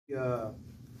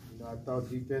I thought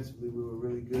defensively we were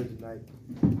really good tonight.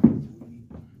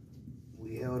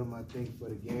 We held them, I think, for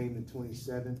the game to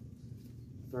 27.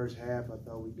 First half, I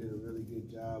thought we did a really good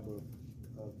job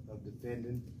of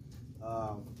defending.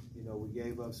 We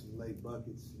gave up some late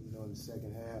buckets, in the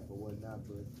second half or whatnot.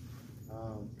 But,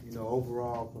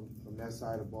 overall, from that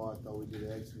side of the ball, I thought we did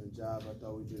an excellent job. I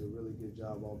thought we did a really good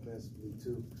job offensively,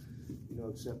 too,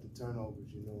 except the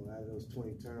turnovers. Out of those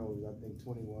 20 turnovers, I think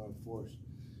 20 were unforced.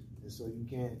 And so you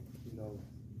can't,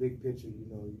 big picture,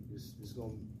 it's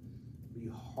going to be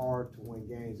hard to win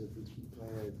games if we keep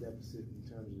playing at a deficit in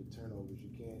terms of the turnovers. You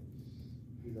can't,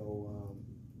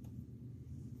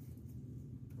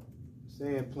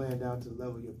 playing down to the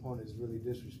level of your opponent is really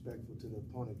disrespectful to the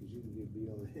opponent because you can get beat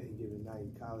on any given night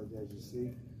in college, as you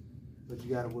see. But you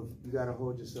gotta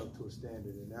hold yourself to a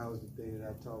standard, and that was the thing that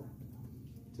I talked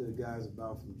to the guys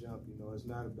about from jump. It's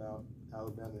not about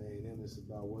Alabama A&M. It's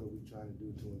about what are we trying to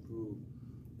do to improve,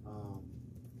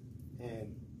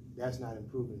 and that's not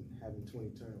improving having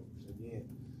 20 turnovers. Again,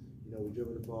 we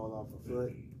dribbled the ball off our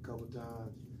foot a couple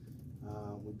times.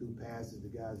 We threw passes to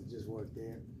guys that just weren't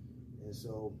there. And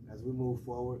so as we move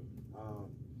forward,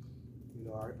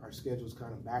 our schedule's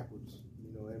kind of backwards.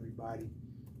 Everybody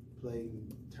played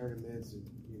in tournaments and,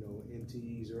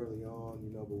 MTEs early on,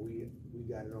 but we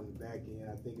got it on the back end.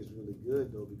 I think it's really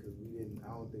good, though, because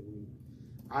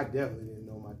I definitely didn't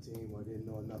know my team or didn't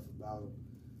know enough about them.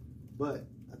 But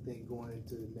I think going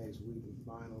into the next week in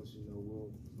finals,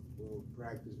 we'll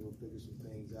practice, we'll figure some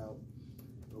things out.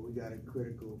 But we got a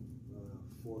critical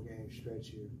 4-game stretch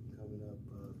here coming up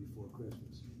before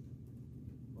Christmas.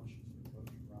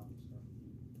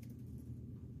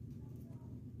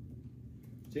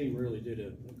 The team really did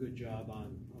a good job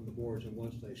on the boards, and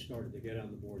once they started to get on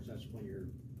the boards, that's when your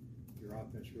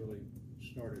offense really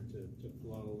started to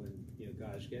flow, and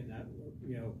guys getting out,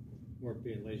 weren't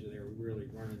being lazy. They were really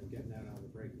running and getting out on the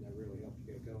break, and that really helped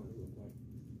you get going. It looked like.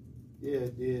 Yeah,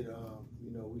 it did.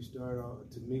 We started off.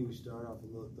 To me, we started off a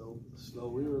little slow.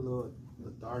 We were a little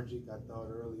lethargic, I thought,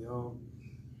 early on.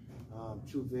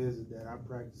 Truth is that I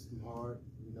practiced them hard.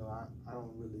 I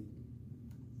don't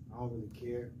really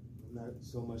care. I'm not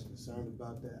so much concerned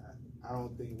about that. I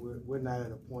don't think we're not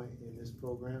at a point in this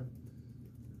program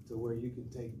to where you can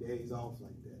take days off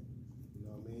like that. You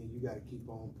know what I mean? You got to keep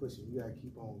on pushing. You got to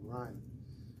keep on grinding.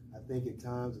 I think at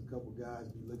times a couple guys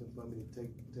be looking for me to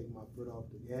take my foot off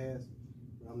the gas,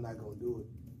 but I'm not gonna do it.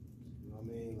 You know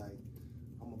what I mean? Like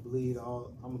I'm gonna bleed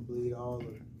all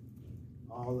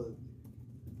the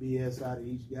BS out of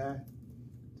each guy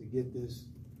to get this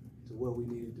to where we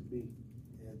need it to be.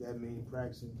 And if that means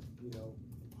practicing,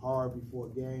 hard before a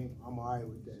game, I'm all right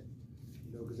with that.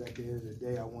 Because at the end of the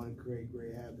day, I want to create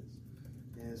great habits.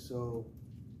 And so,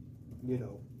 we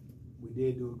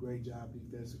did do a great job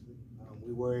defensively.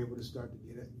 We were able to start to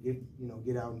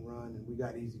get out and run, and we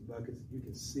got easy buckets. You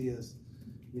can see us,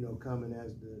 coming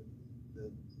as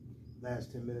the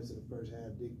last 10 minutes of the first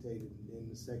half dictated, and then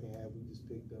the second half we just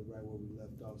picked up right where we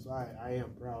left off. So I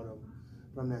am proud of them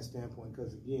from that standpoint,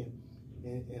 because again,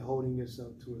 and holding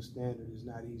yourself to a standard is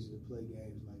not easy to play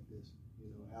games like this.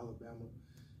 Alabama,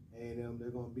 A&M, they're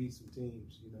going to beat some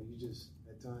teams. You just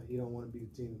at times you don't want to be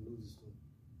the team that loses to them.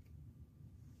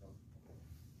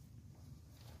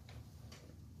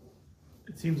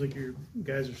 It seems like your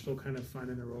guys are still kind of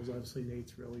finding their roles. Obviously,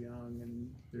 Nate's really young,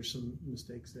 and there's some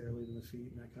mistakes there, leaving the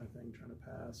feet and that kind of thing, trying to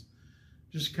pass.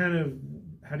 Just kind of,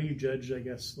 how do you judge, I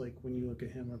guess, like when you look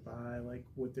at him or by, like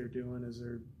what they're doing as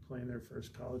they're playing their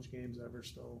first college games ever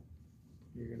still?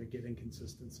 You're going to get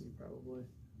inconsistency probably.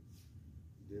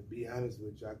 To be honest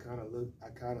with you, I kind of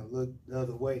look the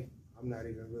other way. I'm not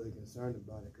even really concerned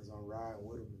about it because I'm riding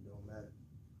with them. It don't matter.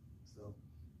 So,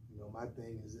 my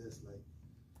thing is this, like,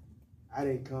 I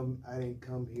didn't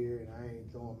come here and I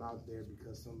ain't throw them out there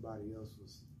because somebody else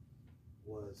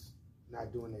was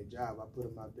not doing their job. I put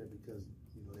them out there because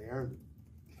they earned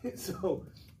it. So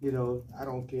I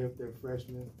don't care if they're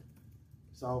freshmen,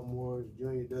 sophomores,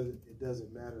 junior. It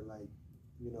doesn't matter. Like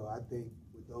I think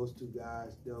with those two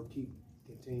guys, they'll keep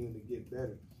continuing to get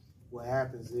better. What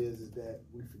happens is that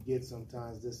we forget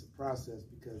sometimes this is a process,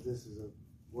 because this is a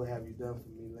what have you done for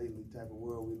me lately type of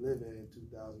world we live in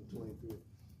 2023.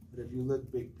 But if you look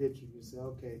big picture, you say,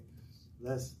 okay,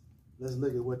 let's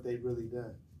look at what they've really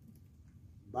done.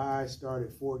 Bai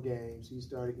started 4 games. He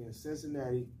started against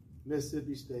Cincinnati,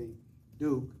 Mississippi State,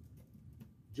 Duke,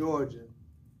 Georgia,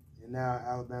 and now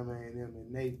Alabama A&M, and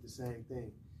Nate the same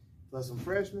thing. For some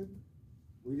freshmen,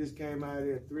 we just came out of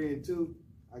there 3-2.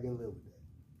 I can live with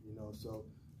that, So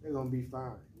they're gonna be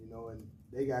fine, and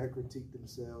they got to critique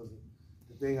themselves. And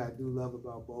the thing I do love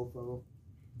about both of them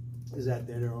is that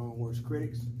they're their own worst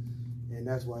critics, and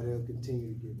that's why they'll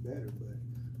continue to get better. But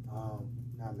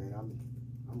nah, man,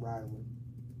 I'm riding with them.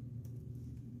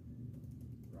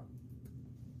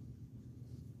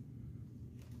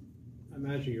 I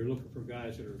imagine you're looking for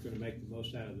guys that are going to make the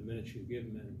most out of the minutes you give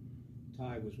them, and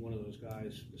Ty was one of those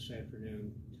guys this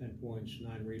afternoon. 10 points,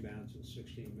 9 rebounds in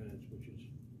 16 minutes, which is,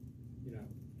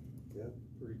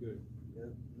 pretty good. Yeah,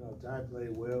 no, Ty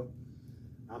played well.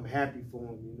 I'm happy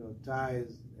for him. Ty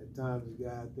is at times a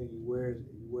guy, I think he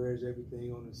wears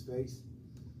everything on his face.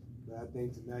 But I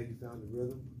think tonight he found the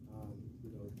rhythm.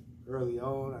 Early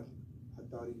on,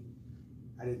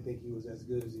 I didn't think he was as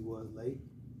good as he was late.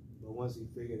 But once he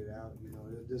figured it out,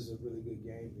 this is a really good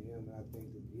game for him, and I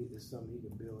think that it's something he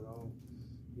can build on.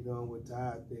 And with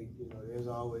Ty, I think, there's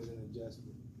always an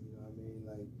adjustment.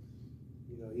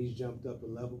 He's jumped up a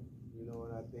level,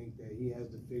 and I think that he has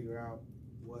to figure out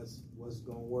what's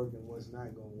going to work and what's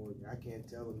not going to work. I can't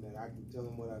tell him that. I can tell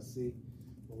him what I see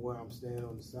from where I'm standing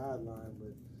on the sideline,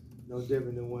 but no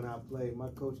different than when I play. My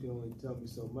coach can only tell me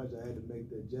so much. I had to make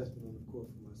the adjustment on the court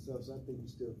for myself, so I think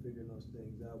he's still figuring those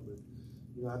things out. But,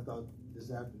 I thought this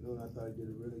afternoon, he did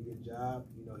a really good job.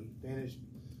 He finished.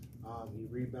 He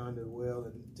rebounded well,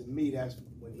 and to me, that's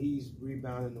when he's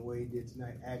rebounding the way he did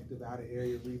tonight, active out of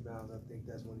area rebounds. I think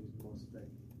that's when he's the most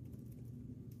effective.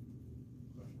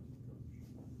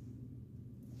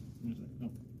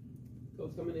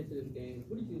 Coach, coming into this game,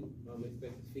 what did you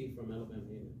expect to see from Alabama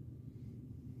here?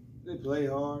 They play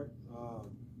hard.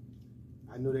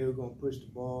 I knew they were going to push the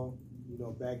ball,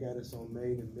 back at us on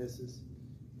made and misses,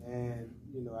 and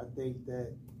I think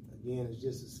that again it's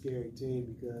just a scary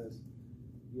team because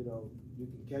you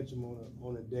can catch them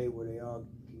on a day where they all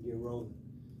can get rolling.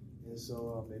 And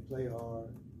so they play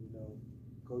hard.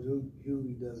 Coach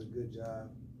Hughley does a good job.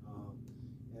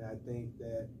 And I think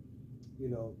that,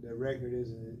 their record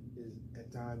is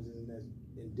at times isn't as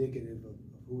indicative of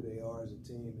who they are as a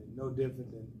team. And no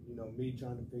different than, me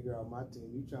trying to figure out my team,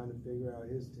 you trying to figure out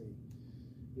his team.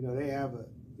 They have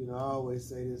I always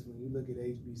say this, when you look at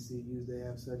HBCUs, they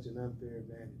have such an unfair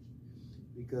advantage.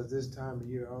 Because this time of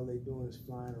year, all they're doing is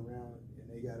flying around, and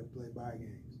they got to play bye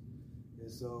games. And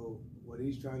so what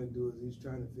he's trying to do is he's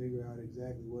trying to figure out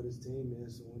exactly what his team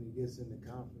is, so when he gets in the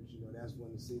conference, that's when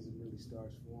the season really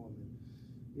starts for him. And,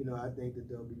 I think that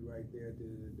they'll be right there at the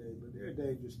end of the day. But they're a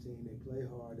dangerous team. They play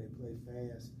hard. They play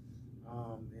fast.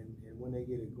 And when they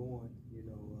get it going,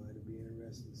 it'll be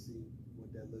interesting to see what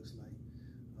that looks like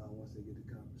once they get to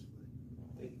conference play.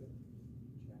 Thank you.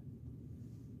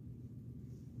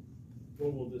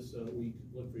 What will this week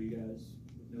look for you guys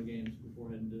with no games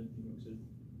before heading to New York City?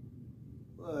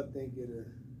 Well, I think it'll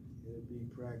be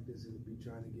practice. It'll be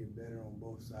trying to get better on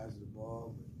both sides of the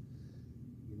ball.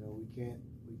 But we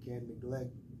can't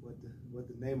neglect what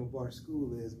the name of our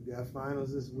school is. We got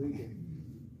finals this week, and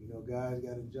guys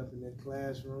got to jump in that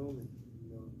classroom and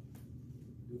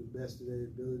do the best of their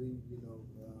ability.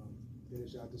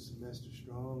 Finish out the semester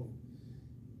strong.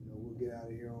 And, we'll get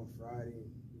out of here on Friday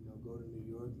and go to New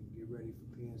York and get ready for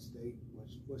Penn State,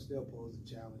 which they'll pose a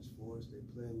challenge for us. They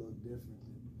play a little different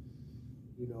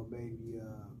than, maybe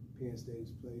Penn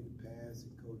State's played in the past,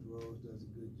 and Coach Rose does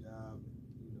a good job.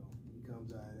 And, he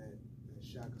comes out of that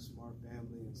Shaka Smart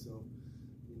family, and so,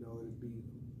 it'll be,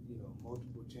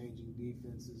 multiple changing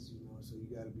defenses, so you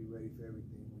got to be ready for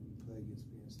everything when you play against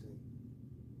Penn State.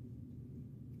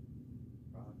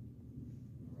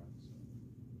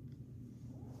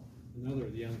 Another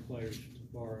of the young players to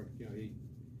borrow, he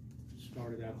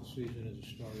started out the season as a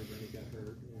starter, then he got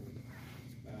hurt, and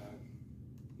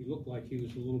he looked like he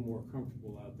was a little more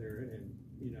comfortable out there, and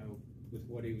with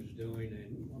what he was doing,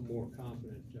 and more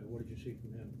confident. What did you see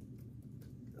from him?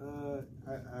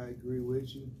 I agree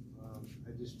with you.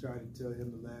 I just tried to tell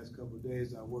him the last couple of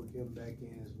days I worked him back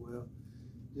in as well.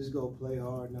 Just go play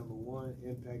hard, number one,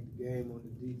 impact the game on the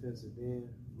defensive end,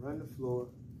 run the floor,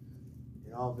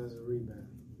 and offensive rebound.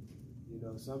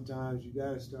 Sometimes you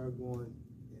got to start going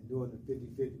and doing the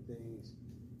 50-50 things,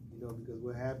 because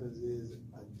what happens is,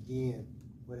 again,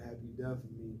 what have you done for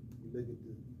me? You look at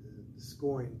the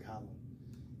scoring column,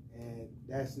 and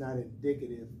that's not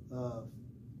indicative of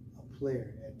a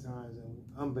player at times. And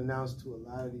unbeknownst to a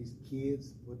lot of these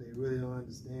kids, what they really don't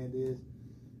understand is,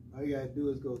 all you got to do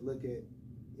is go look at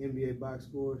NBA box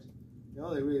scores. They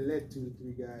only really let 2 to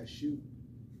 3 guys shoot,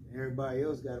 and everybody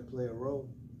else got to play a role.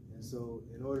 And so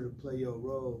in order to play your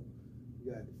role,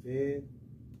 you got to defend,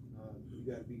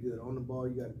 you got to be good on the ball,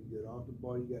 you got to be good off the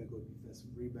ball, you got to go defensive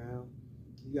rebound,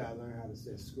 you got to learn how to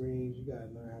set screens, you got to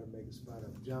learn how to make a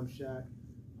spot-up jump shot.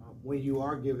 When you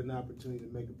are given an opportunity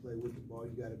to make a play with the ball,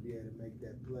 you got to be able to make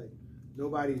that play.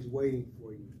 Nobody's waiting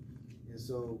for you. And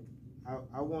so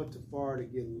I want Tafar to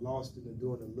get lost into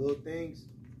doing the little things,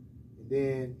 and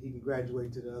then he can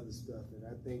graduate to the other stuff. And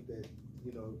I think that,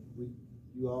 you know,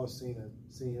 you all seen him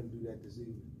do that this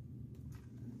evening.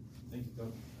 Thank you,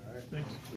 Coach. All right. Thanks.